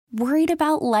Worried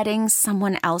about letting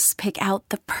someone else pick out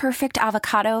the perfect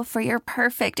avocado for your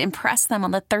perfect impress them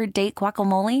on the third date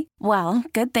guacamole? Well,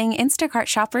 good thing Instacart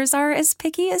shoppers are as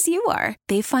picky as you are.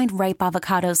 They find ripe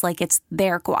avocados like it's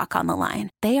their guac on the line.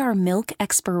 They are milk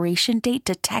expiration date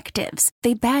detectives.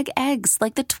 They bag eggs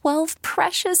like the 12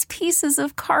 precious pieces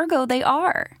of cargo they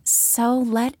are. So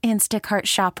let Instacart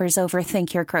shoppers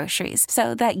overthink your groceries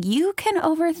so that you can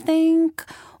overthink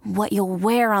what you'll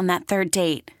wear on that third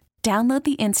date. Download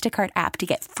the Instacart app to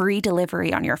get free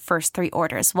delivery on your first 3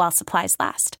 orders while supplies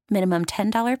last. Minimum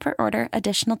 $10 per order.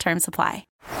 Additional terms apply.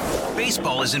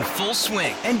 Baseball is in full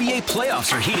swing. NBA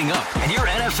playoffs are heating up, and your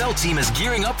NFL team is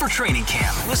gearing up for training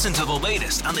camp. Listen to the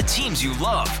latest on the teams you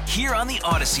love here on the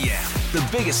Odyssey app. The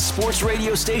biggest sports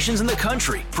radio stations in the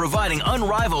country, providing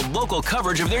unrivaled local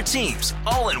coverage of their teams,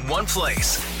 all in one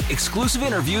place. Exclusive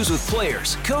interviews with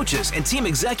players, coaches, and team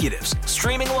executives,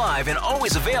 streaming live and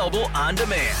always available on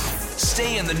demand.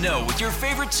 Stay in the know with your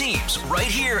favorite teams right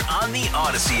here on the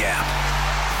Odyssey app.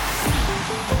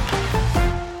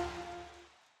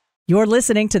 You're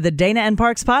listening to the Dana and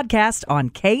Parks podcast on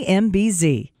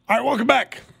KMBZ. All right, welcome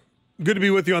back. Good to be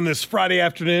with you on this Friday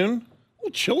afternoon. A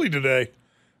little chilly today.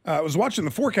 I was watching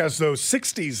the forecast, though,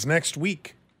 60s next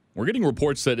week. We're getting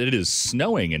reports that it is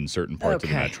snowing in certain parts of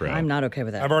the metro. I'm not okay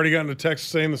with that. I've already gotten a text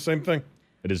saying the same thing.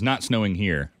 It is not snowing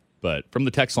here, but from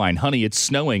the text line, honey, it's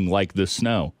snowing like the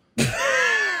snow.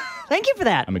 Thank you for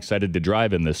that. I'm excited to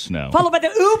drive in this snow. Followed by the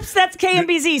oops, that's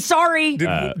KMBZ. Sorry.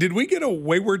 Did we get a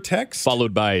wayward text?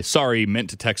 Followed by, sorry, meant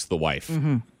to text the wife.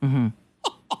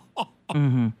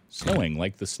 Snowing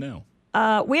like the snow.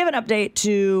 We have an update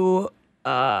to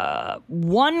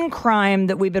one crime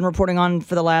that we've been reporting on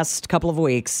for the last couple of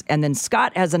weeks. And then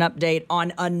Scott has an update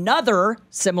on another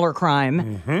similar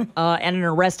crime and an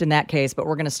arrest in that case. But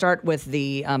we're going to start with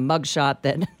the mugshot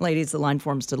that, ladies, the line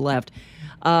forms to the left.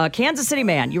 Kansas City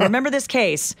man. You remember this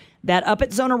case that up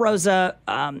at Zona Rosa,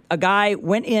 a guy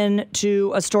went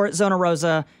into a store at Zona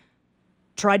Rosa,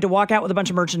 tried to walk out with a bunch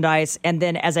of merchandise, and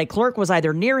then as a clerk was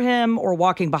either near him or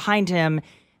walking behind him,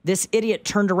 this idiot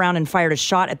turned around and fired a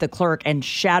shot at the clerk and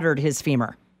shattered his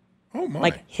femur. Oh, my.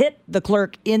 Like, hit the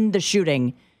clerk in the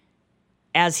shooting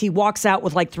as he walks out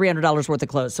with like $300 worth of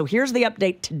clothes. So here's the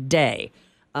update today.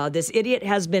 This idiot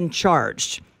has been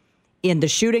charged in the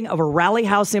shooting of a Rally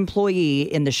House employee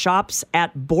in the shops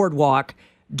at Boardwalk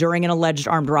during an alleged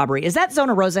armed robbery. Is that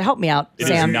Zona Rosa? Help me out,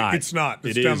 Sam. It's not.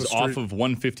 It's It down is the street. off of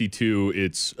 152.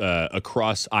 It's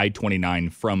across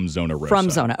I-29 from Zona Rosa. From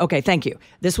Zona. Okay, thank you.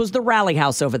 This was the Rally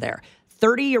House over there.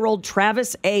 30-year-old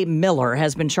Travis A. Miller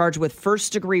has been charged with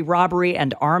first-degree robbery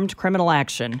and armed criminal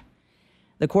action.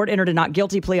 The court entered a not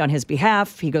guilty plea on his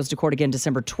behalf. He goes to court again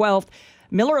December 12th.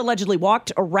 Miller allegedly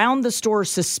walked around the store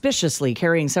suspiciously,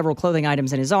 carrying several clothing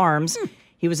items in his arms.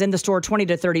 He was in the store 20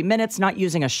 to 30 minutes, not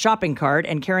using a shopping cart,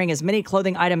 and carrying as many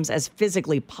clothing items as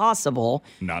physically possible.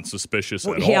 Not suspicious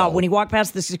at all. Yeah, when he walked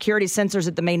past the security sensors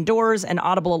at the main doors, an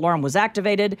audible alarm was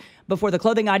activated. Before the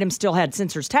clothing items still had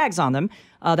sensors tags on them.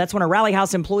 That's when a Rally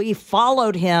House employee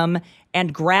followed him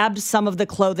and grabbed some of the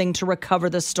clothing to recover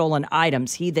the stolen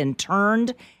items. He then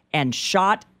turned and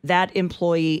shot that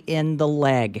employee in the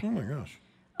leg. Oh, my gosh.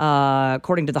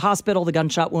 According to the hospital, the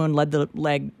gunshot wound led the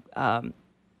leg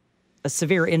a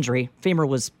severe injury. Femur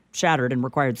was shattered and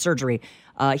required surgery.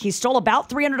 He stole about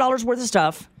 $300 worth of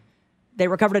stuff. They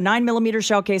recovered a 9mm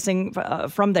shell casing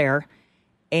from there,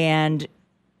 and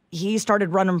he started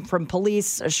running from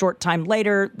police a short time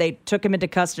later. They took him into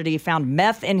custody, found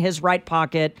meth in his right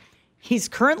pocket. He's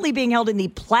currently being held in the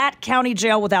Platte County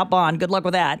Jail without bond. Good luck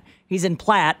with that. He's in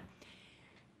Platte.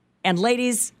 And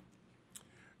ladies...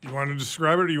 Do you want to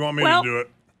describe it or do you want me to do it?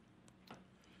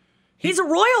 He's a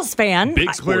Royals fan.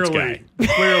 Big sports guy.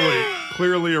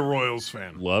 Clearly a Royals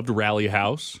fan. Loved Rally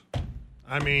House.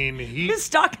 I mean, He's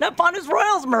stocking up on his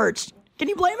Royals merch. Can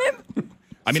you blame him?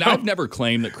 I mean, I've never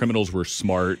claimed that criminals were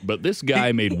smart, but this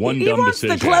guy made one dumb decision. He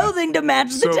wants the clothing to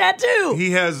match the tattoo. He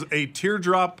has a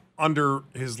teardrop under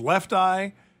his left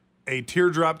eye, a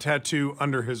teardrop tattoo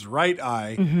under his right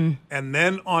eye, and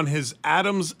then on his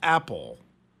Adam's apple.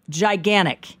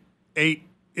 Gigantic.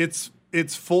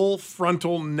 It's full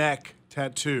frontal neck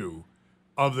tattoo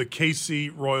of the KC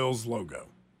Royals logo.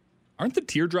 Aren't the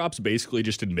teardrops basically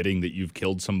just admitting that you've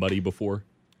killed somebody before?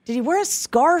 Did he wear a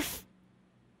scarf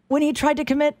when he tried to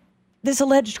commit this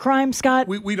alleged crime, Scott?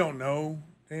 We don't know,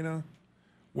 Dana.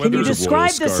 Can you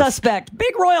describe the suspect?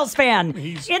 Big Royals fan.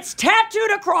 It's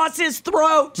tattooed across his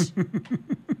throat.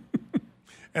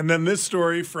 And then this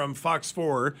story from Fox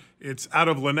 4, it's out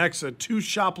of Lenexa. 2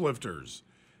 shoplifters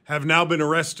have now been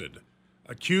arrested,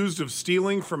 accused of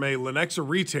stealing from a Lenexa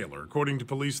retailer, according to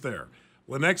police there.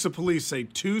 Lenexa police say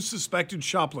 2 suspected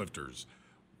shoplifters,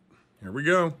 here we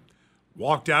go,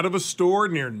 walked out of a store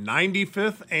near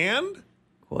 95th and?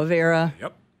 Quivira.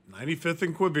 Yep, 95th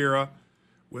and Quivira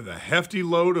with a hefty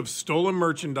load of stolen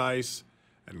merchandise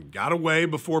and got away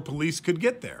before police could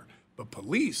get there. But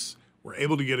police were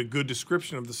able to get a good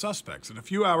description of the suspects. And a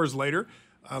few hours later,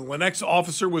 a Lenexa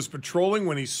officer was patrolling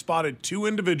when he spotted 2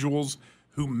 individuals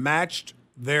who matched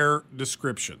their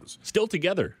descriptions. Still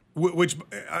together. Which,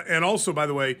 and also, by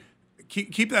the way,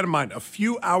 keep that in mind. A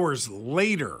few hours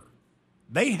later,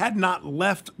 they had not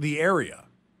left the area.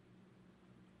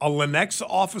 A Lenexa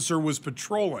officer was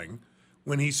patrolling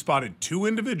when he spotted 2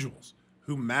 individuals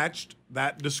who matched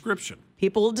that description.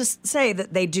 People will just say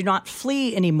that they do not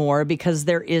flee anymore because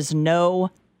there is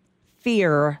no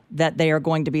fear that they are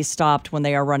going to be stopped when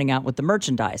they are running out with the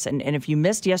merchandise. And if you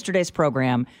missed yesterday's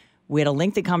program, we had a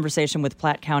lengthy conversation with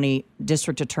Platte County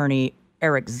District Attorney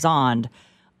Eric Zond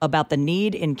about the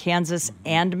need in Kansas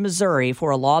and Missouri for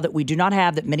a law that we do not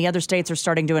have, that many other states are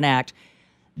starting to enact,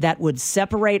 that would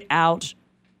separate out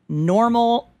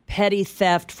normal petty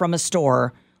theft from a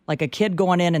store, like a kid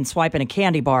going in and swiping a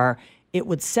candy bar. It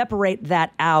would separate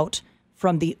that out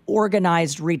from the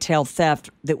organized retail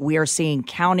theft that we are seeing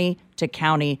county to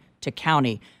county to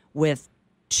county, with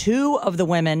 2 of the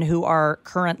women who are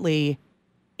currently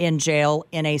in jail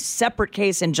in a separate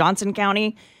case in Johnson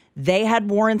County. They had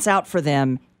warrants out for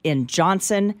them in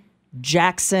Johnson,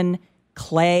 Jackson,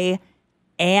 Clay,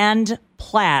 and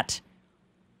Platte,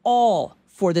 all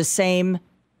for the same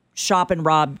shop and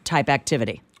rob type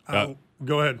activity.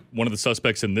 Go ahead. One of the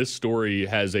suspects in this story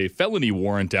has a felony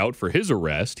warrant out for his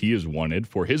arrest. He is wanted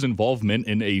for his involvement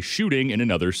in a shooting in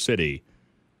another city.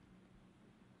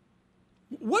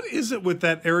 What is it with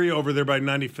that area over there by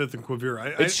 95th and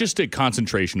Quivira? It's just a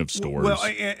concentration of stores. Well,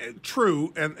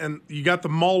 true, and you got the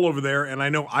mall over there, and I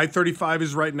know I-35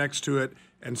 is right next to it,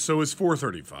 and so is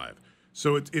 435.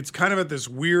 So it's kind of at this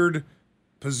weird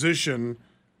position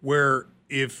where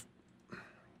if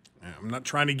I'm not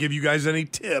trying to give you guys any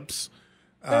tips.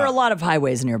 There are a lot of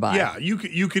highways nearby. Yeah, you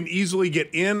can easily get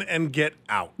in and get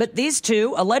out. But these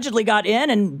 2 allegedly got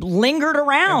in and lingered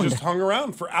around. And just hung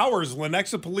around for hours.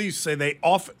 Lenexa police say they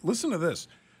often, listen to this,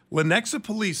 Lenexa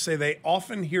police say they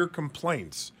often hear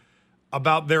complaints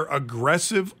about their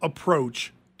aggressive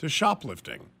approach to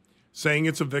shoplifting, saying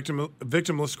it's a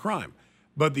victimless crime.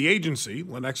 But the agency,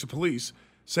 Lenexa police,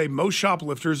 say most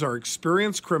shoplifters are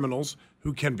experienced criminals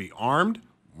who can be armed,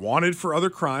 wanted for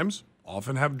other crimes,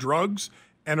 often have drugs,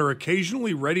 and are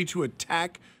occasionally ready to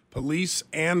attack police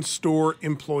and store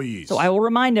employees. So I will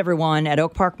remind everyone, at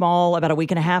Oak Park Mall about a week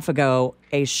and a half ago,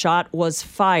 a shot was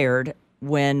fired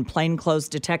when plainclothes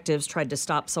detectives tried to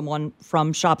stop someone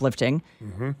from shoplifting.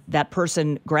 Mm-hmm. That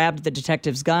person grabbed the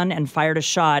detective's gun and fired a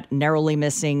shot, narrowly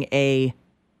missing a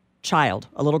child,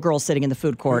 a little girl sitting in the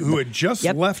food court. Who had just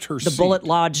left her seat. The bullet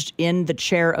lodged in the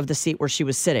chair of the seat where she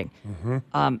was sitting.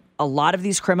 Mm-hmm. A lot of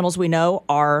these criminals we know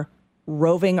are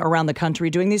roving around the country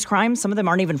doing these crimes. Some of them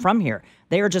aren't even from here.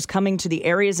 They are just coming to the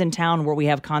areas in town where we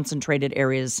have concentrated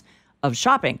areas of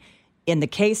shopping. In the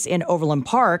case in Overland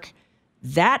Park,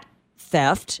 that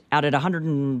theft out at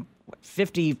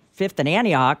 155th and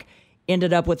Antioch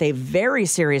ended up with a very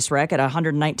serious wreck at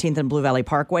 119th and Blue Valley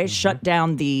Parkway, shut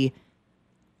down the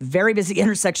very busy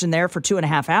intersection there for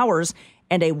 2.5 hours,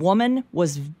 and a woman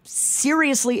was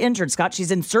seriously injured. Scott,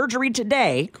 she's in surgery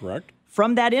today. Correct.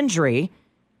 From that injury,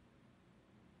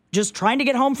 just trying to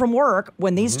get home from work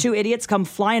when these 2 idiots come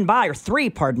flying by, or 3,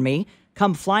 pardon me,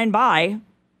 come flying by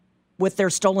with their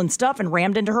stolen stuff and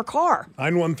rammed into her car.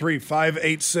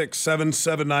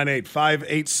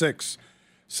 913-586-7798,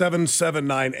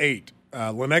 586-7798.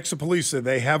 Lenexa police said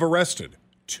they have arrested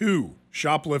 2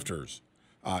 shoplifters,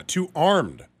 2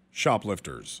 armed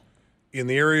shoplifters in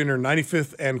the area near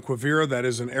 95th and Quivira. That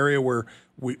is an area where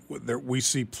we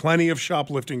see plenty of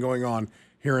shoplifting going on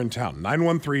here in town.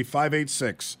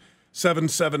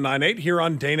 913-586-7798 here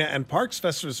on Dana and Parks.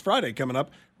 Festivus Friday coming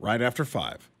up right after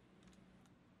 5.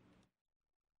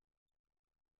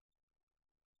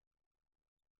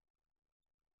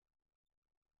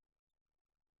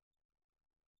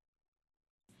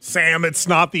 Sam, it's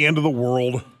not the end of the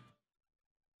world.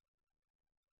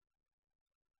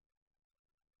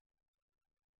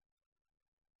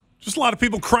 Just a lot of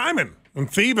people criming and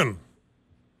thieving,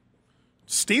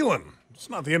 stealing. It's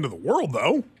not the end of the world,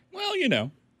 though. Well, you know.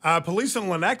 Police in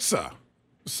Lenexa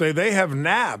say they have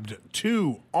nabbed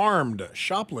 2 armed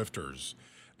shoplifters.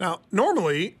 Now,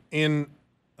 normally,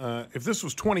 if this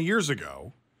was 20 years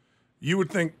ago, you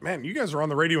would think, man, you guys are on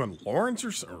the radio in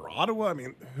Lawrence or Ottawa. I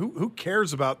mean, who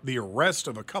cares about the arrest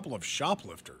of a couple of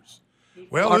shoplifters?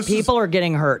 Well, people are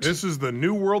getting hurt. This is the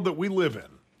new world that we live in.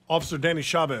 Officer Danny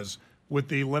Chavez with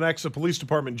the Lenexa Police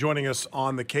Department joining us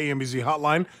on the KMBZ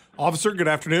hotline. Officer, good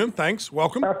afternoon. Thanks.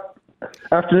 Welcome.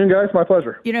 Afternoon, guys. My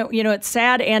pleasure. You know, it's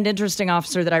sad and interesting,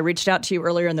 officer, that I reached out to you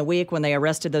earlier in the week when they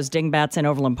arrested those dingbats in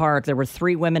Overland Park. There were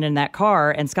 3 women in that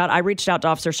car. And Scott, I reached out to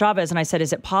Officer Chavez and I said,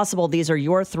 is it possible these are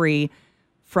your 3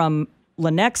 from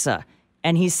Lenexa?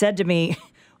 And he said to me,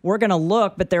 we're going to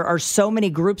look, but there are so many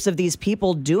groups of these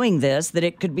people doing this that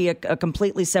it could be a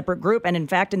completely separate group. And in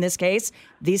fact, in this case,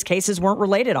 these cases weren't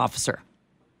related, officer.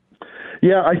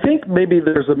 Yeah, I think maybe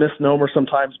there's a misnomer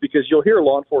sometimes because you'll hear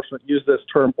law enforcement use this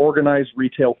term organized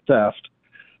retail theft.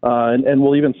 And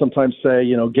we'll even sometimes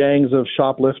say, gangs of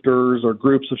shoplifters or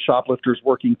groups of shoplifters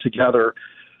working together.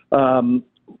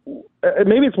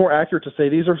 Maybe it's more accurate to say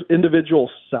these are individual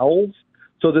cells.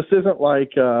 So this isn't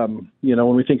like,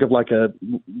 when we think of like a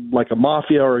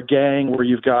mafia or a gang where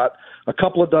you've got a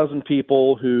couple of dozen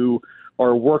people who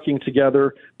are working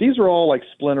together. These are all like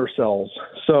splinter cells.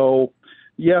 So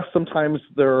yes, sometimes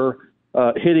they're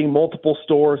hitting multiple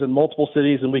stores in multiple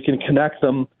cities and we can connect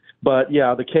them. But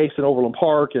yeah, the case in Overland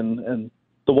Park and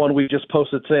the one we just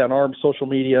posted today on our social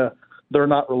media, they're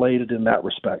not related in that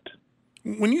respect.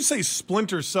 When you say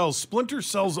splinter cells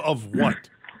of what?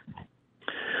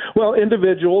 Well,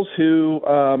 individuals who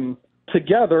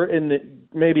together in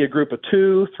maybe a group of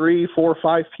 2, 3, 4,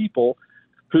 5 people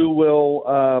who will,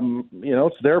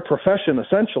 it's their profession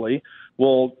essentially,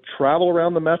 will travel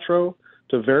around the metro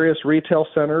to various retail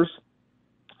centers,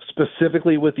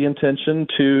 specifically with the intention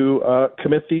to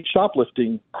commit these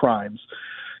shoplifting crimes.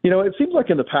 It seems like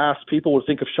in the past, people would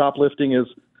think of shoplifting as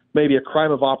maybe a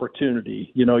crime of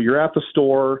opportunity. You're at the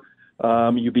store,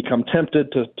 you become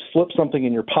tempted to slip something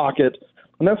in your pocket,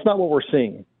 and that's not what we're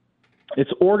seeing.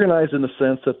 It's organized in the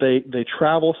sense that they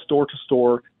travel store to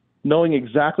store, knowing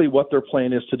exactly what their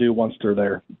plan is to do once they're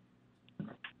there.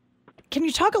 Can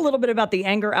you talk a little bit about the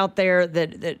anger out there,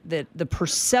 that the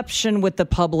perception with the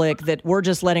public that we're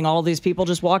just letting all these people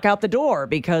just walk out the door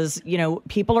because,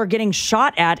 people are getting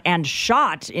shot at and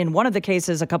shot in one of the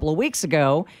cases a couple of weeks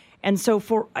ago. And so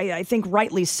I think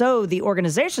rightly so, the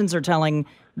organizations are telling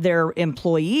their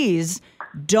employees,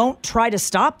 don't try to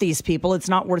stop these people. It's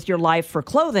not worth your life for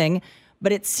clothing.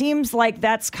 But it seems like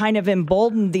that's kind of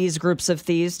emboldened these groups of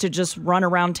thieves to just run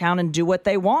around town and do what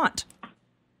they want.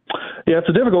 Yeah, it's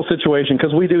a difficult situation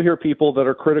because we do hear people that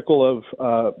are critical of,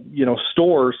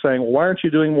 stores saying, well, why aren't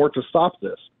you doing more to stop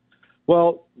this?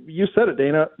 Well, you said it,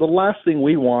 Dana. The last thing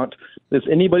we want is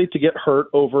anybody to get hurt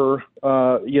over,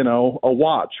 a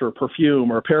watch or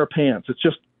perfume or a pair of pants. It's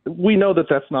just, we know that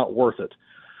that's not worth it.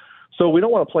 So we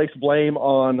don't want to place blame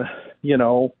on,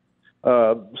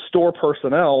 store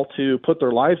personnel to put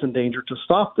their lives in danger to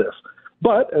stop this.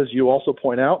 But as you also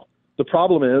point out, the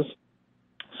problem is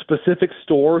specific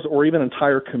stores or even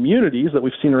entire communities that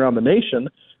we've seen around the nation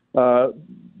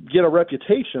get a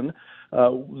reputation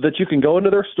that you can go into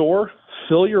their store,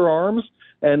 fill your arms,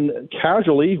 and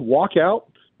casually walk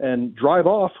out and drive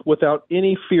off without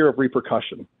any fear of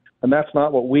repercussion. And that's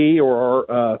not what we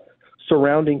or our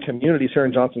surrounding communities here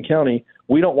in Johnson County,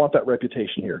 we don't want that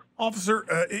reputation here. Officer,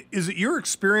 is it your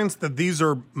experience that these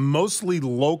are mostly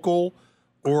local,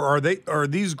 or are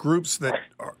these groups that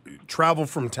travel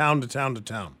from town to town to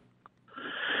town?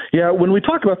 Yeah, when we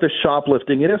talk about this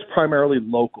shoplifting, it is primarily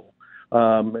local.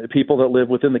 People that live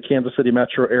within the Kansas City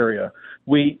metro area.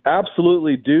 We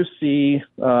absolutely do see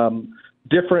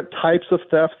different types of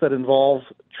thefts that involve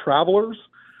travelers.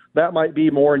 That might be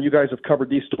more, and you guys have covered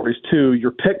these stories too,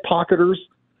 your pickpocketers.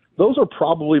 Those are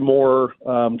probably more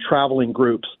traveling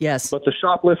groups. Yes. But the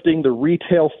shoplifting, the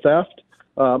retail theft,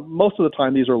 most of the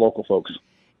time these are local folks.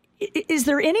 Is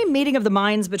there any meeting of the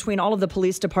minds between all of the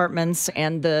police departments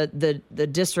and the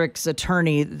district's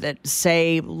attorney that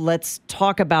say, let's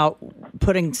talk about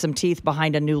putting some teeth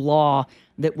behind a new law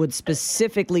that would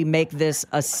specifically make this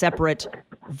a separate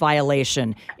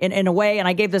violation? In a way, and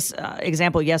I gave this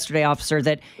example yesterday, officer,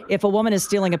 that if a woman is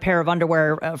stealing a pair of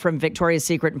underwear from Victoria's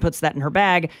Secret and puts that in her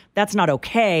bag, that's not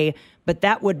okay, but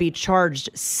that would be charged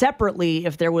separately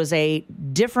if there was a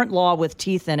different law with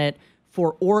teeth in it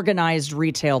for organized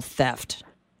retail theft.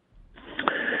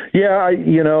 Yeah,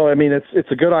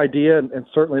 it's a good idea, and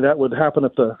certainly that would happen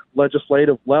at the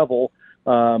legislative level.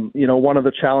 One of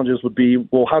the challenges would be,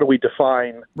 well, how do we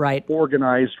define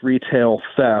organized retail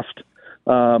theft?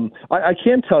 I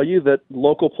can tell you that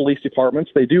local police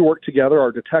departments, they do work together,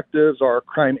 our detectives, our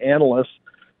crime analysts,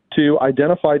 to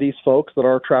identify these folks that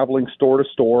are traveling store to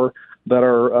store, that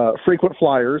are frequent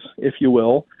flyers, if you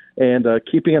will, and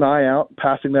keeping an eye out,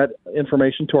 passing that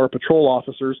information to our patrol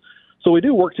officers. So we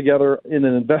do work together in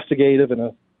an investigative and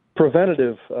a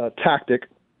preventative tactic.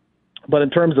 But in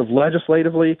terms of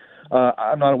legislatively,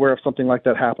 I'm not aware of something like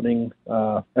that happening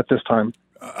at this time.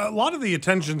 A lot of the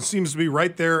attention seems to be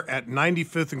right there at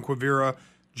 95th and Quivira,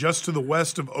 just to the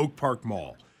west of Oak Park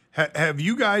Mall. Have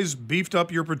you guys beefed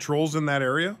up your patrols in that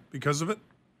area because of it?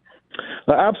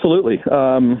 Absolutely.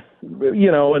 And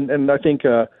I think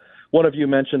one of you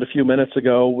mentioned a few minutes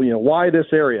ago, why this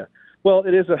area? Well,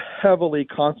 it is a heavily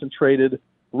concentrated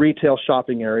retail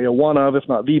shopping area, one of, if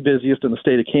not the busiest in the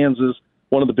state of Kansas,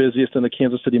 one of the busiest in the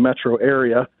Kansas City metro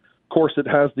area. Of course, it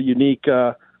has the unique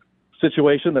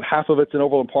situation that half of it's in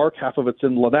Overland Park, half of it's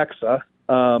in Lenexa.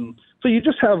 So you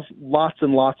just have lots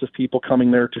and lots of people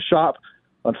coming there to shop.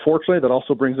 Unfortunately, that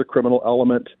also brings a criminal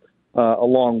element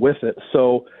along with it.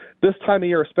 So this time of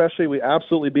year especially, we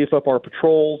absolutely beef up our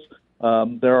patrols.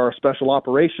 There are special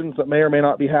operations that may or may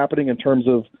not be happening in terms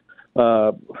of,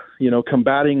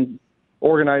 combating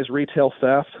organized retail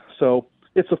theft. So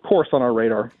it's, of course, on our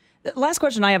radar. The last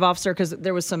question I have, officer, because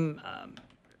there was some,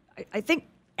 I think,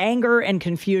 anger and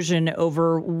confusion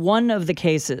over one of the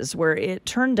cases where it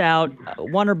turned out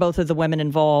one or both of the women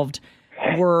involved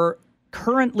were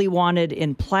currently wanted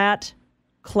in Platte,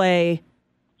 Clay,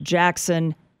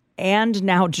 Jackson, and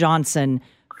now Johnson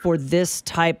for this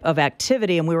type of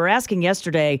activity. And we were asking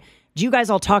yesterday, do you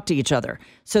guys all talk to each other?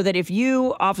 So that if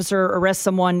you, officer, arrest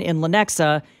someone in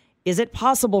Lenexa, is it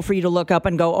possible for you to look up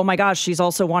and go, oh my gosh, she's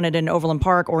also wanted in Overland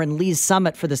Park or in Lee's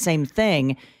Summit for the same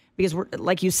thing? Because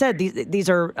like you said,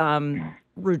 these are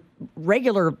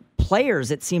regular players,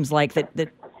 it seems like,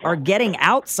 that are getting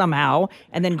out somehow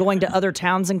and then going to other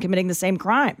towns and committing the same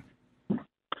crime.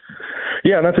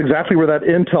 Yeah, and that's exactly where that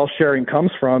intel sharing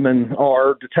comes from. And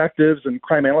our detectives and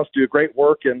crime analysts do great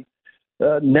work in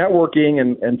networking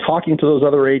and talking to those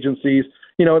other agencies.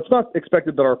 It's not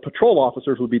expected that our patrol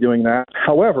officers would be doing that.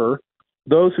 However,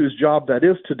 those whose job that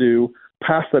is to do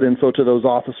pass that info to those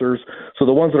officers, so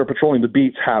the ones that are patrolling the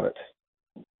beats have it.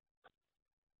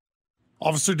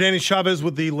 Officer Danny Chavez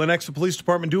with the Lenexa Police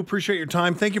Department. Do appreciate your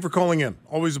time. Thank you for calling in.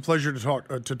 Always a pleasure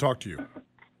to talk to you.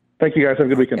 Thank you, guys. Have a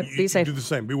good weekend. Yep, be safe. Do the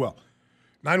same. Be well.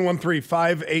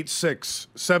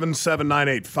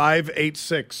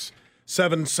 913-586-7798.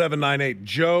 586-7798.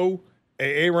 Joe,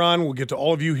 Aaron, we'll get to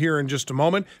all of you here in just a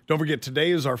moment. Don't forget,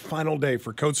 today is our final day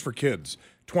for Coats for Kids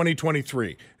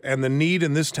 2023, and the need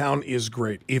in this town is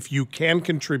great. If you can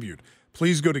contribute,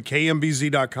 please go to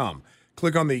kmbz.com.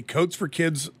 Click on the Coats for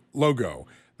Kids logo.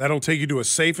 That'll take you to a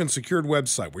safe and secured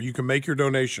website where you can make your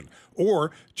donation. Or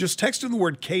just text in the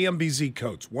word KMBZ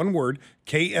Coats, one word,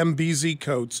 KMBZ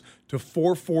Coats, to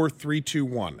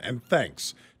 44321. And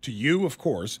thanks to you, of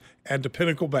course, and to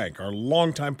Pinnacle Bank, our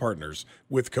longtime partners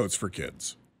with Coats for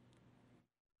Kids.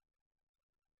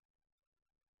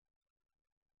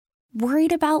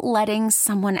 Worried about letting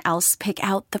someone else pick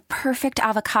out the perfect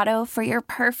avocado for your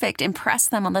perfect impress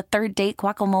them on the third date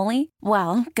guacamole?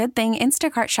 Well, good thing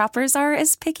Instacart shoppers are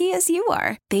as picky as you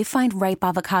are. They find ripe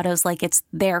avocados like it's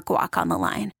their guac on the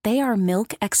line. They are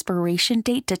milk expiration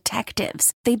date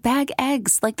detectives. They bag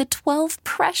eggs like the 12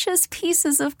 precious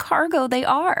pieces of cargo they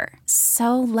are.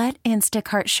 So let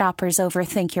Instacart shoppers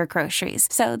overthink your groceries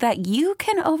so that you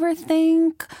can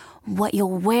overthink what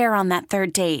you'll wear on that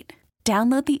third date.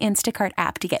 Download the Instacart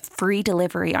app to get free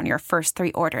delivery on your first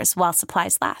 3 orders while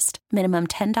supplies last. Minimum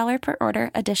 $10 per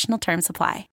order. Additional terms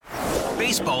apply.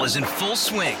 Baseball is in full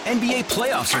swing. NBA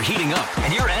playoffs are heating up,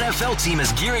 and your NFL team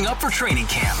is gearing up for training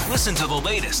camp. Listen to the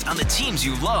latest on the teams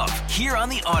you love here on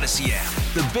the Odyssey app.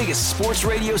 The biggest sports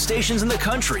radio stations in the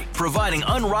country, providing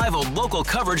unrivaled local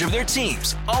coverage of their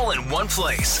teams, all in one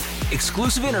place.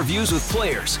 Exclusive interviews with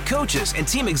players, coaches, and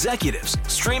team executives,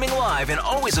 streaming live and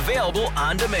always available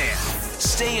on demand.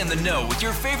 Stay in the know with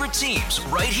your favorite teams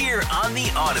right here on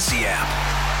the Odyssey app.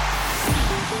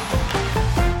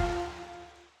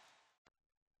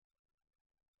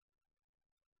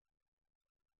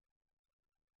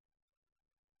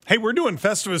 Hey, we're doing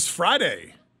Festivus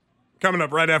Friday. Coming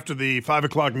up right after the 5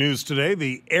 o'clock news today,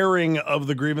 the airing of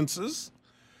the grievances.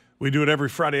 We do it every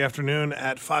Friday afternoon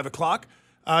at 5 o'clock.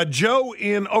 Joe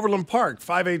in Overland Park,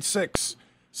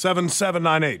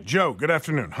 586-7798. Joe, good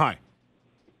afternoon. Hi.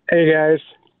 Hey, guys.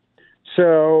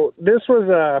 So this was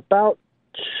about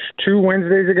 2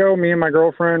 Wednesdays ago. Me and my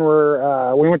girlfriend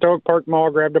we went to Oak Park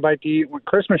Mall, grabbed a bite to eat, went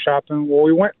Christmas shopping. Well,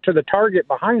 we went to the Target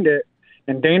behind it.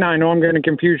 And Dana, I know I'm going to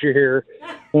confuse you here.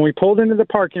 When we pulled into the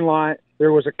parking lot,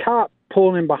 there was a cop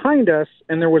pulling in behind us,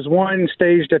 and there was one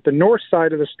staged at the north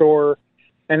side of the store,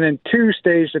 and then 2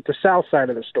 staged at the south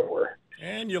side of the store.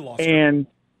 And you lost her. And,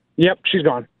 yep, she's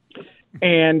gone.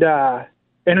 And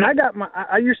And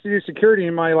I used to do security,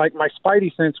 and my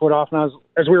spidey sense went off, and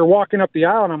as we were walking up the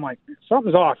aisle, and I'm like,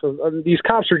 something's off. These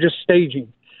cops are just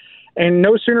staging. And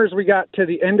no sooner as we got to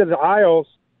the end of the aisles,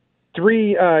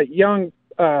 3 young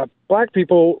black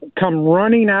people come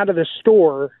running out of the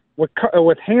store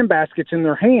with hand baskets in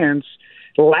their hands,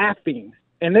 laughing.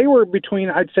 And they were between,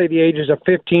 I'd say, the ages of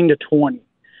 15 to 20.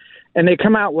 And they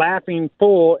come out laughing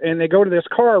full, and they go to this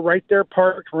car right there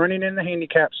parked, running in the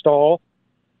handicap stall.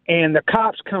 And the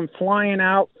cops come flying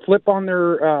out, flip on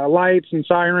their lights and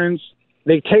sirens.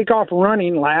 They take off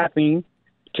running, laughing,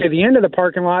 to the end of the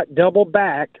parking lot, double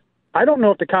back. I don't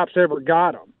know if the cops ever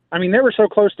got them. I mean, they were so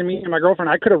close to me and my girlfriend,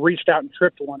 I could have reached out and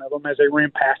tripped one of them as they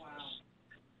ran past us.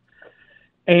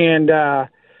 And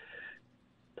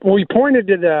we pointed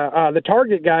to the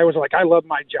Target guy. Was like, I love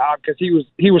my job, because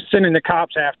he was sending the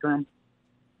cops after him.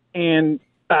 And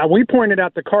we pointed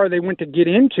out the car they went to get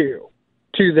into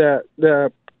to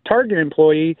the Target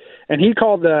employee, and he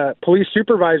called the police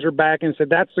supervisor back and said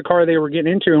that's the car they were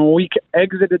getting into. And when we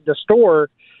exited the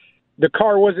store, the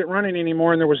car wasn't running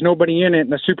anymore, and there was nobody in it,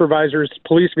 and the supervisor's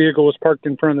police vehicle was parked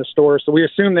in front of the store. So we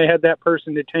assumed they had that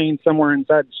person detained somewhere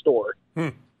inside the store.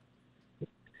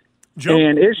 Joe,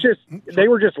 and it's just, they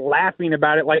were just laughing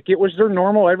about it like it was their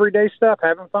normal everyday stuff,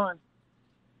 having fun.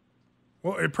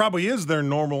 Well, it probably is their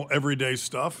normal everyday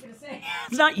stuff.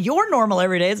 It's not your normal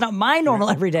everyday. It's not my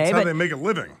normal everyday. That's how they make a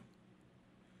living.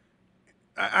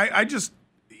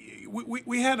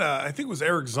 We had I think it was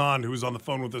Eric Zond who was on the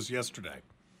phone with us yesterday,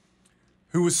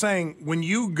 who was saying when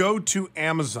you go to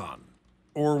Amazon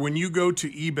or when you go to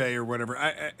eBay or whatever,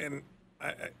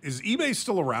 is eBay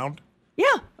still around? Yeah.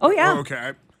 Oh, yeah. Oh,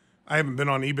 okay. I haven't been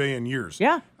on eBay in years.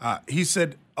 Yeah. He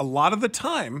said a lot of the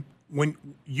time when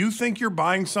you think you're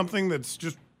buying something that's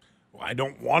just, I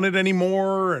don't want it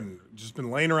anymore and just been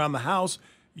laying around the house,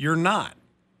 you're not.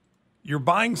 You're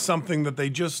buying something that they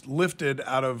just lifted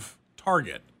out of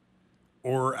Target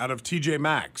or out of TJ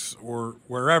Maxx or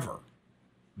wherever.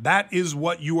 That is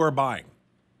what you are buying.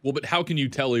 Well, but how can you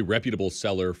tell a reputable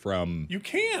seller from You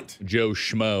can't. Joe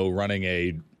Schmo running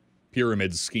a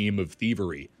pyramid scheme of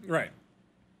thievery? Right.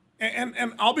 And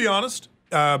I'll be honest,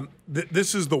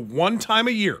 this is the one time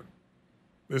a year.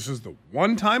 This is the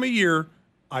one time a year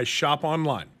I shop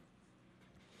online.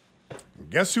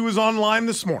 Guess who was online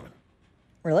this morning?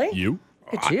 Really? You?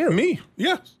 It's you. Me,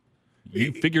 yes.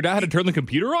 You figured out how to turn the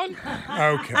computer on?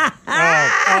 Okay.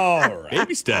 All right.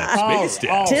 Baby steps. Baby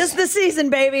steps. Tis the season,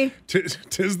 baby.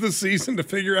 Tis the season to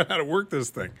figure out how to work this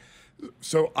thing.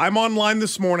 So I'm online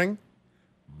this morning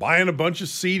buying a bunch of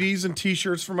CDs and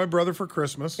T-shirts for my brother for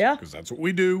Christmas. Yeah. Because that's what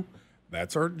we do.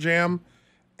 That's our jam.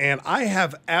 And I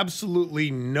have absolutely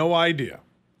no idea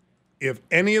if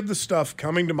any of the stuff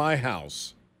coming to my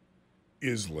house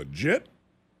is legit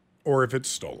or if it's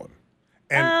stolen.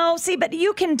 And See, but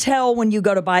you can tell when you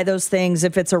go to buy those things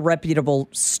if it's a reputable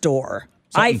store.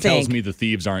 Something tells me the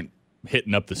thieves aren't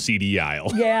hitting up the CD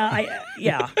aisle.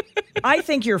 Yeah, I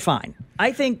think you're fine.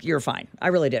 I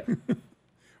really do.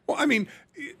 well, I mean,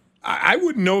 I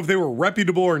wouldn't know if they were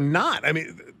reputable or not. I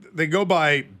mean, they go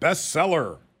by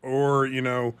bestseller or,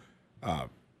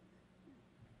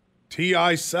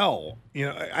 TI Sell.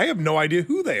 I have no idea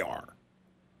who they are.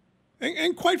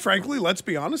 And quite frankly, let's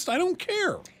be honest, I don't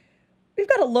care. We've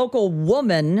got a local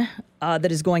woman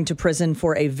that is going to prison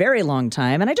for a very long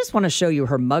time. And I just want to show you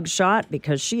her mugshot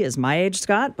because she is my age,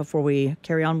 Scott, before we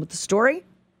carry on with the story.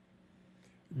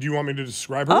 Do you want me to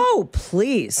describe her? Oh,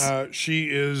 please. She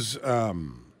is, probably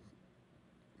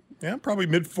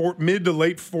mid to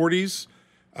late 40s.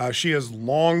 She has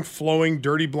long, flowing,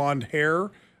 dirty blonde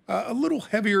hair, a little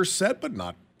heavier set, but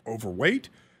not overweight.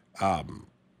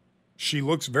 She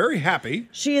looks very happy.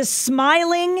 She is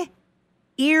smiling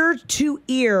ear to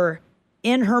ear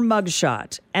in her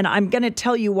mugshot. And I'm going to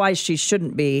tell you why she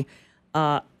shouldn't be.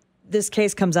 This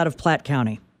case comes out of Platte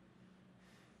County.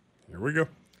 Here we go.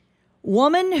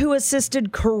 Woman who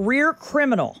assisted career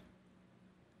criminal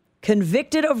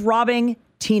convicted of robbing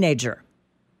teenager.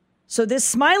 So this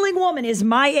smiling woman is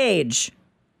my age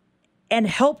and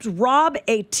helped rob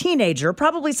a teenager,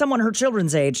 probably someone her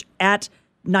children's age, at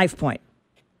knife point.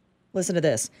 Listen to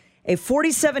this. A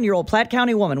 47-year-old Platte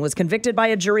County woman was convicted by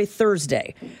a jury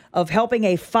Thursday of helping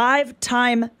a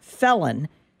 5-time felon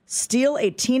steal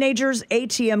a teenager's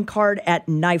ATM card at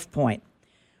knife point.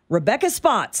 Rebecca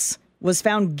Spots was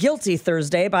found guilty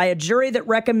Thursday by a jury that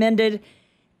recommended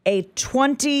a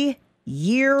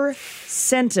 20-year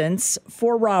sentence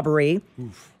for robbery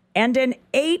and an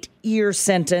 8-year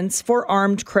sentence for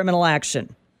armed criminal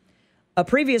action. A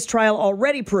previous trial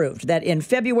already proved that in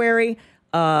February,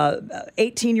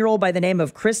 18-year-old by the name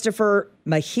of Christopher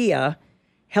Mejia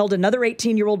held another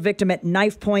 18-year-old victim at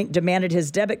knife point, demanded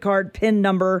his debit card, PIN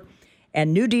number,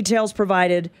 and new details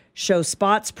provided show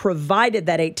Spots provided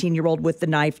that 18-year-old with the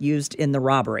knife used in the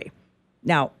robbery.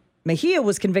 Now, Mejia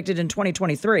was convicted in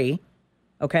 2023,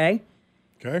 okay?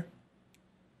 Okay.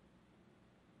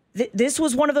 This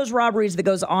was one of those robberies that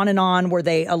goes on where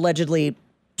they allegedly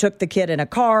took the kid in a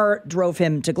car, drove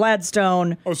him to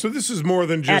Gladstone. Oh, so this is more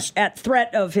than just... At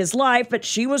threat of his life, but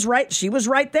she was right. She was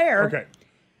right there. Okay.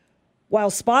 While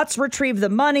Spots retrieved the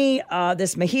money,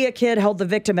 this Mejia kid held the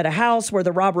victim at a house where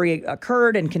the robbery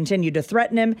occurred and continued to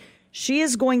threaten him. She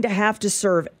is going to have to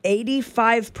serve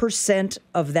 85%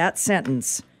 of that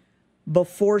sentence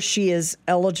before she is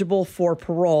eligible for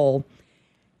parole.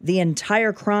 The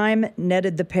entire crime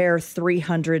netted the pair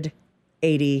 $380.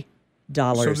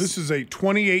 So this is a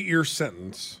 28-year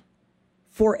sentence.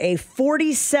 For a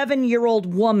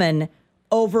 47-year-old woman,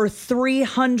 over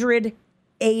 $380.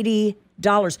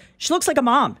 She looks like a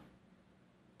mom.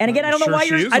 And again, I don't know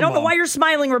why you're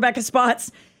smiling, Rebecca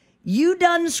Spots. You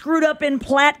done screwed up in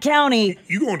Platte County.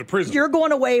 You going to prison. You're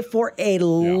going away for a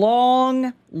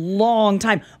long, long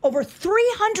time. Over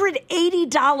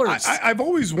 $380. I've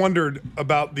always wondered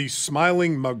about the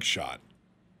smiling mugshot.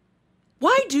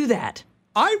 Why do that?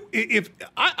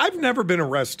 I've never been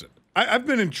arrested. I've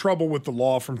been in trouble with the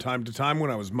law from time to time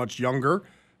when I was much younger,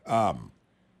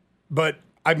 but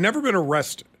I've never been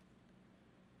arrested,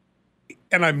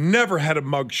 and I've never had a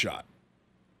mugshot.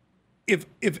 If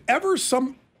ever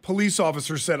some police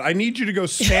officer said, "I need you to go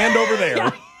stand over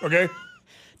there," okay,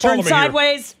 turn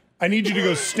sideways. I need you to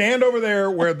go stand over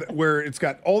there where it's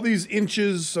got all these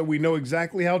inches, so we know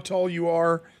exactly how tall you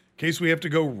are in case we have to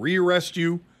go rearrest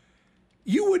you.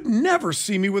 You would never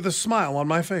see me with a smile on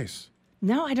my face.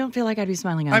 No, I don't feel like I'd be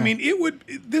smiling on I mean,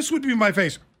 this would be my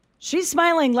face. She's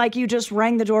smiling like you just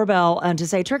rang the doorbell to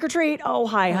say, trick or treat. Oh,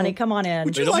 hi, honey, come on in.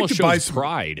 Would you like to buy some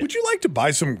pride? Would you like to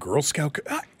buy some Girl Scout?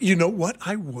 You know what?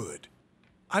 I would.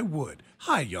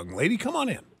 Hi, young lady, come on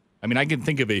in. I mean, I can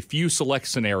think of a few select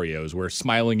scenarios where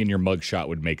smiling in your mugshot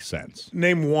would make sense.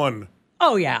 Name one.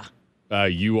 Oh, yeah.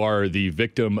 You are the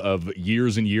victim of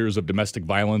years and years of domestic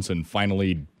violence and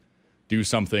finally do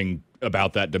something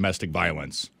about that domestic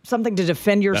violence. Something to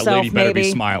defend yourself, that lady better maybe.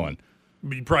 be smiling.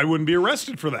 You probably wouldn't be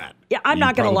arrested for that. Yeah, I'm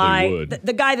not going to lie.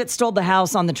 The guy that stole the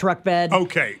house on the truck bed.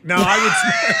 Okay, now I would...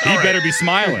 He better be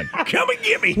smiling. Come and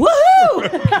get me. Woohoo!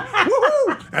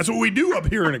 Woohoo! That's what we do up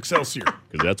here in Excelsior.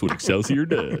 Because that's what Excelsior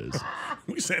does.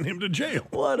 We send him to jail.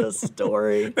 What a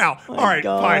story. Now, all right,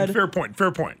 fine, fair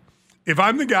point. If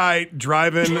I'm the guy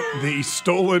driving the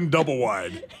stolen double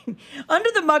wide. Under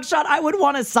the mugshot, I would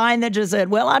want a sign that just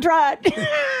said, well, I tried.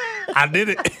 I did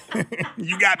it.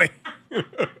 You got me.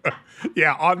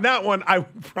 Yeah, on that one, I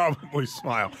would probably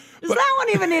smile. Does that one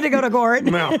even need to go to court?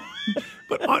 No.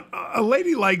 But on a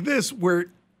lady like this, where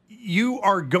you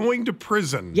are going to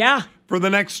prison for the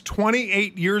next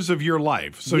 28 years of your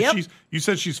life. So you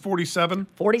said she's 47?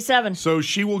 47. So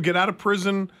she will get out of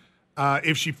prison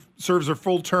if she serves her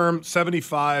full term,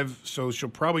 75. So she'll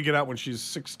probably get out when she's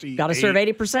 68. Got to serve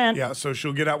 80%. Yeah, so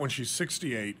she'll get out when she's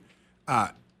 68.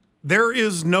 There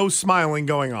is no smiling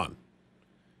going on.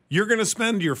 You're going to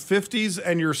spend your 50s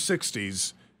and your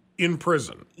 60s in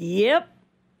prison. Yep.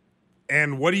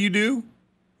 And what do?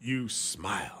 You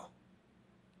smile.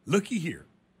 Looky here.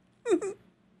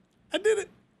 I did it.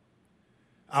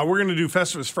 We're going to do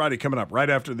Festivus Friday coming up right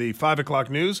after the 5 o'clock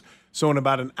news. So in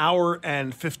about an hour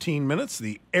and 15 minutes,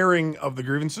 the airing of the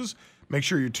grievances. Make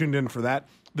sure you're tuned in for that.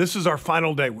 This is our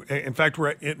final day. In fact,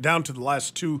 we're down to the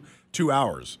last two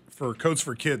hours for Codes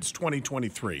for Kids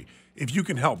 2023. If you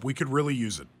can help, we could really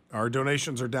use it. Our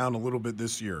donations are down a little bit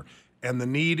this year, and the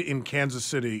need in Kansas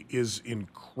City is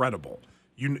incredible.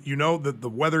 You know that the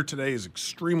weather today is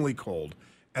extremely cold,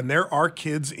 and there are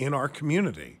kids in our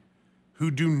community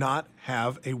who do not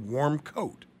have a warm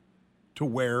coat to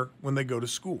wear when they go to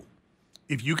school.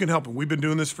 If you can help, and we've been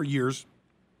doing this for years,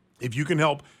 if you can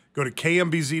help, go to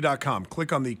kmbz.com,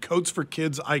 click on the Codes for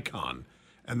Kids icon,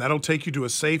 and that'll take you to a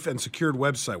safe and secured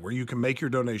website where you can make your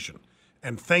donation.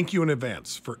 And thank you in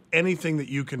advance for anything that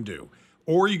you can do.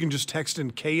 Or you can just text in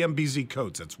KMBZ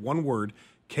codes. That's one word,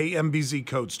 KMBZ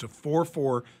codes to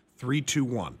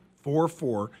 44321.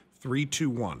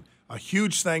 44321. A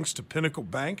huge thanks to Pinnacle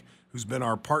Bank, who's been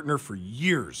our partner for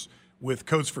years with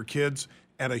Codes for Kids.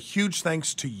 And a huge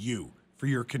thanks to you for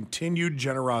your continued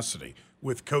generosity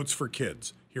with Codes for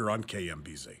Kids here on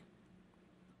KMBZ.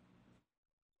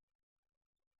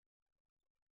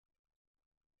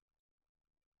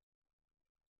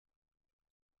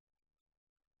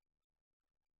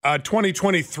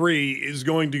 2023 is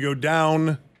going to go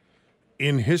down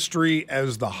in history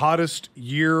as the hottest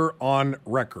year on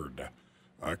record.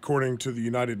 according to the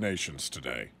United Nations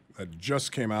today. That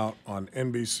just came out on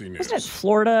NBC News. Wasn't it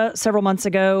Florida several months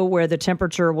ago where the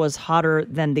temperature was hotter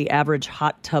than the average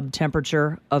hot tub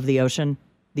temperature of the ocean?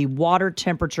 The water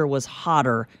temperature was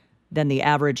hotter than the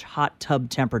average hot tub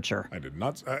temperature. I did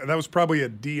not. That was probably a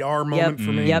DR moment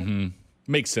for me. Yep.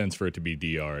 Makes sense for it to be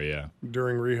DR, yeah.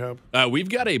 During rehab. We've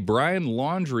got a Brian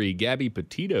Laundrie, Gabby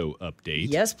Petito update.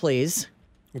 Yes, please.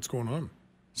 What's going on?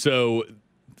 So,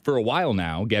 for a while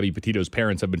now, Gabby Petito's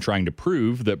parents have been trying to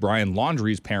prove that Brian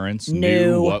Laundrie's parents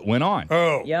knew what went on.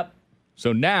 Oh. Yep.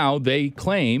 So now they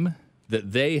claim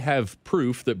that they have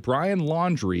proof that Brian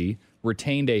Laundrie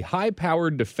retained a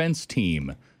high-powered defense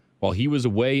team while he was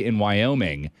away in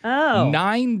Wyoming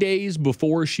 9 days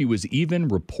before she was even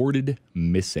reported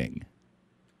missing.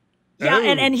 Yeah,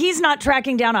 and he's not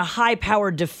tracking down a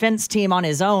high-powered defense team on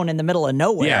his own in the middle of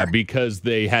nowhere. Yeah, because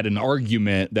they had an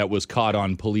argument that was caught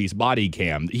on police body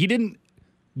cam. He didn't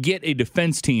get a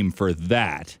defense team for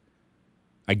that.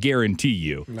 I guarantee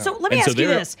you. No. So let me ask you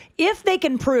this. If they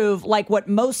can prove, like what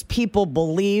most people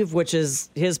believe, which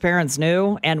is his parents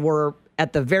knew and were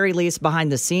at the very least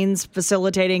behind the scenes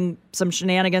facilitating some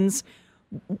shenanigans,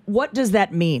 what does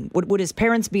that mean? Would his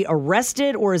parents be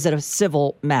arrested, or is it a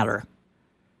civil matter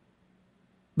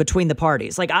between the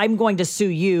parties? Like, I'm going to sue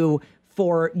you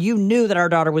for, you knew that our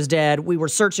daughter was dead. We were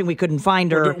searching. We couldn't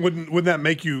find her. Wouldn't that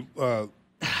make you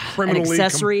criminally an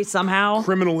accessory somehow?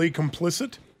 Criminally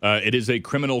complicit? It is a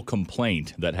criminal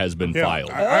complaint that has been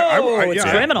filed. It's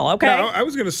criminal. Okay. I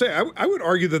was going to say, I would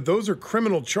argue that those are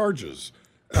criminal charges.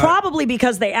 Probably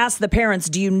because they asked the parents,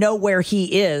 do you know where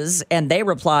he is? And they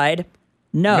replied,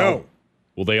 no.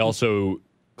 Well, they also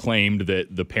claimed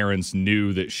that the parents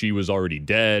knew that she was already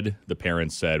dead. The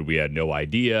parents said we had no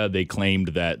idea. They claimed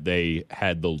that they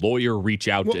had the lawyer reach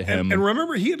out to him. And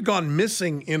remember, he had gone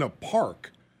missing in a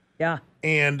park. Yeah.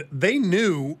 And they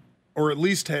knew, or at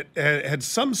least had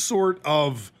some sort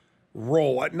of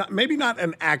role, maybe not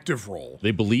an active role.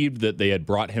 They believed that they had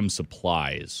brought him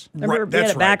supplies. Remember, he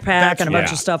had a backpack and a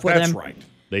bunch of stuff with him. That's right.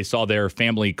 They saw their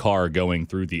family car going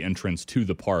through the entrance to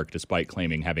the park, despite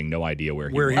claiming having no idea where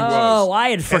he was. Oh,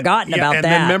 I had forgotten about that. And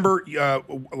then remember,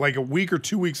 like a week or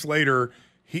 2 weeks later,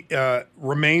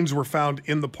 remains were found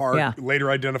in the park,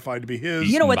 later identified to be his.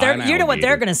 You know what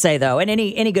they're going to say, though, and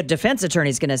any good defense attorney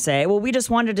is going to say, well, we just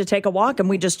wanted to take a walk and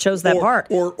we just chose that park.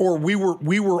 Or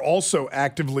we were also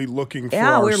actively looking for our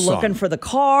son. Yeah, we were looking for the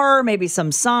car, maybe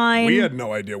some sign. We had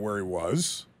no idea where he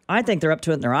was. I think they're up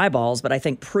to it in their eyeballs, but I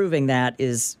think proving that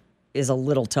is a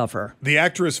little tougher. The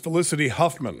actress Felicity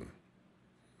Huffman.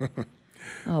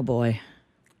 Oh, boy.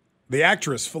 The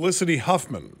actress Felicity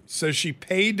Huffman says she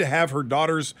paid to have her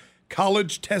daughter's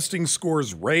college testing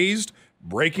scores raised,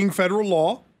 breaking federal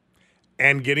law,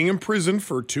 and getting imprisoned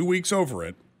for 2 weeks over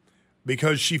it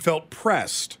because she felt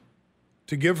pressed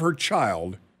to give her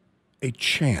child a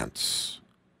chance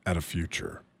at a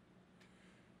future.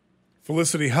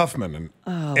 Felicity Huffman,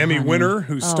 an Emmy winner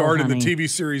who starred in the TV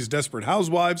series Desperate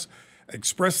Housewives,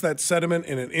 expressed that sentiment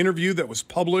in an interview that was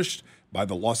published by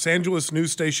the Los Angeles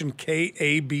news station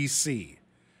KABC.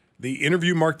 The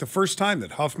interview marked the first time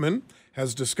that Huffman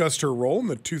has discussed her role in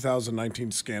the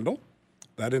 2019 scandal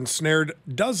that ensnared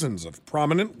dozens of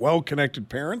prominent, well-connected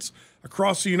parents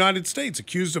across the United States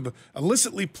accused of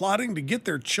illicitly plotting to get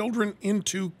their children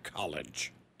into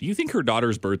college. Do you think her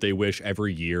daughter's birthday wish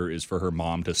every year is for her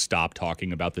mom to stop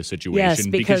talking about the situation? Yes,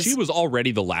 because she was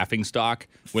already the laughingstock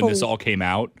when this all came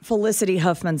out. Felicity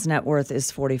Huffman's net worth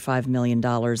is $45 million,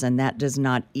 and that does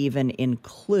not even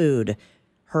include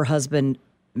her husband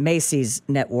Macy's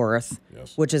net worth,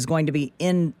 which is going to be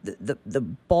in the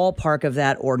ballpark of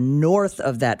that or north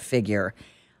of that figure.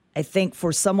 I think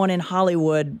for someone in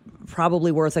Hollywood,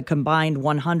 probably worth a combined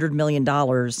 $100 million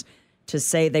to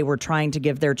say they were trying to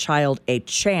give their child a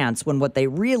chance when what they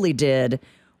really did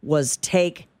was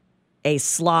take a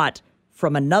slot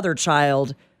from another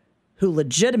child who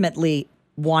legitimately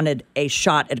wanted a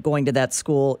shot at going to that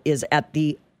school is at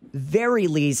the very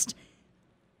least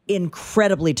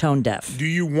incredibly tone deaf. Do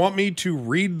you want me to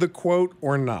read the quote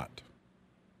or not?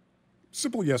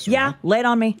 Simple yes or no. Yeah, lay it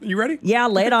on me. You ready? Yeah,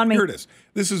 lay it on me. Here it is.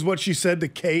 This is what she said to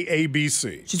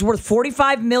KABC. She's worth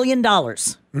 $45 million.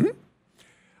 Mm-hmm.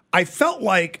 I felt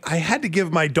like I had to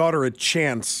give my daughter a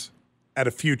chance at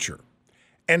a future.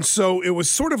 And so it was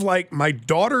sort of like my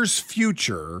daughter's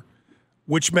future,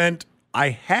 which meant I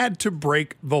had to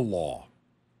break the law.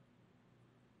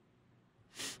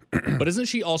 But isn't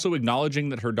she also acknowledging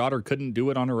that her daughter couldn't do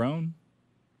it on her own?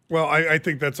 Well, I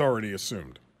think that's already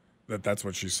assumed that that's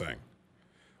what she's saying.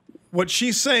 What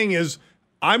she's saying is,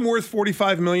 I'm worth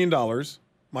 $45 million.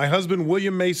 My husband,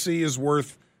 William Macy, is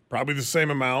worth probably the same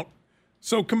amount.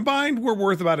 So combined, we're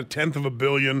worth about $1/10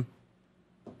 billion.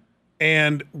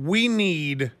 And we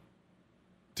need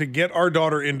to get our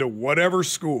daughter into whatever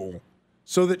school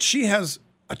so that she has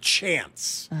a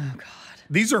chance. Oh, God.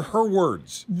 These are her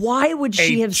words. Why would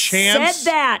she have said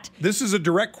that? This is a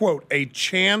direct quote. A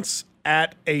chance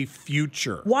at a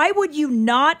future. Why would you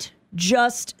not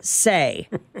just say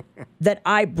that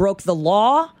I broke the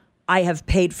law? I have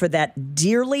paid for that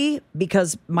dearly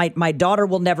because my daughter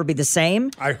will never be the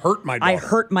same. I hurt my daughter. I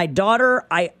hurt my daughter.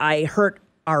 I hurt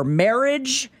our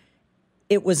marriage.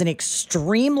 It was an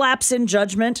extreme lapse in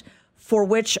judgment for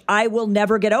which I will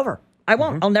never get over. I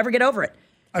won't. Mm-hmm. I'll never get over it.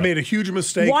 I made a huge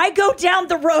mistake. Why go down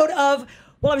the road of,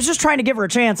 well, I was just trying to give her a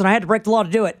chance and I had to break the law to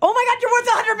do it. Oh my God, you're worth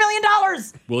 $100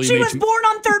 million. She was born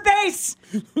on third base.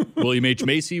 William H.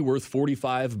 Macy worth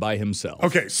 45 by himself.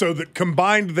 Okay, so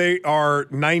combined they are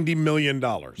 $90 million.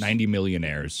 90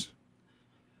 millionaires.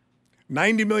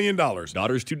 $90 million.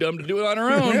 Daughter's too dumb to do it on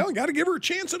her own. Well, got to give her a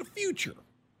chance at a future.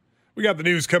 We got the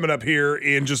news coming up here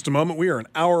in just a moment. We are an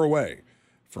hour away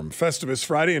from Festivus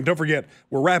Friday. And don't forget,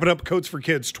 we're wrapping up Coats for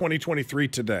Kids 2023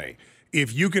 today.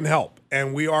 If you can help,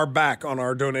 and we are back on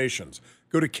our donations,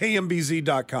 go to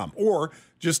kmbz.com or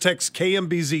just text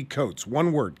KMBZ Coats,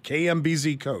 one word,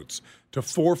 KMBZ Coats, to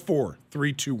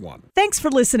 44321. Thanks for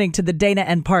listening to the Dana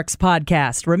and Parks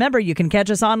podcast. Remember, you can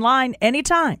catch us online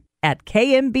anytime at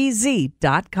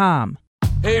kmbz.com.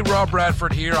 Hey, Rob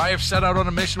Bradford here. I have set out on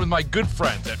a mission with my good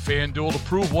friends at FanDuel to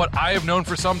prove what I have known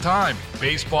for some time.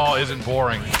 Baseball isn't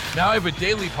boring. Now I have a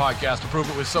daily podcast to prove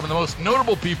it with some of the most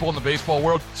notable people in the baseball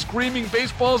world, screaming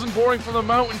baseball isn't boring from the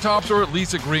mountaintops, or at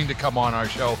least agreeing to come on our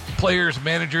show. Players,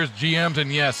 managers, GMs,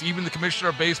 and yes, even the commissioner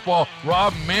of baseball,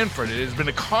 Rob Manfred. It has been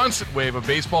a constant wave of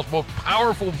baseball's most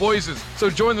powerful voices. So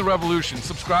join the revolution.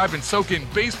 Subscribe and soak in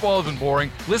Baseball Isn't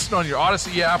Boring. Listen on your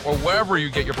Odyssey app or wherever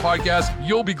you get your podcasts.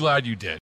 You'll be glad you did.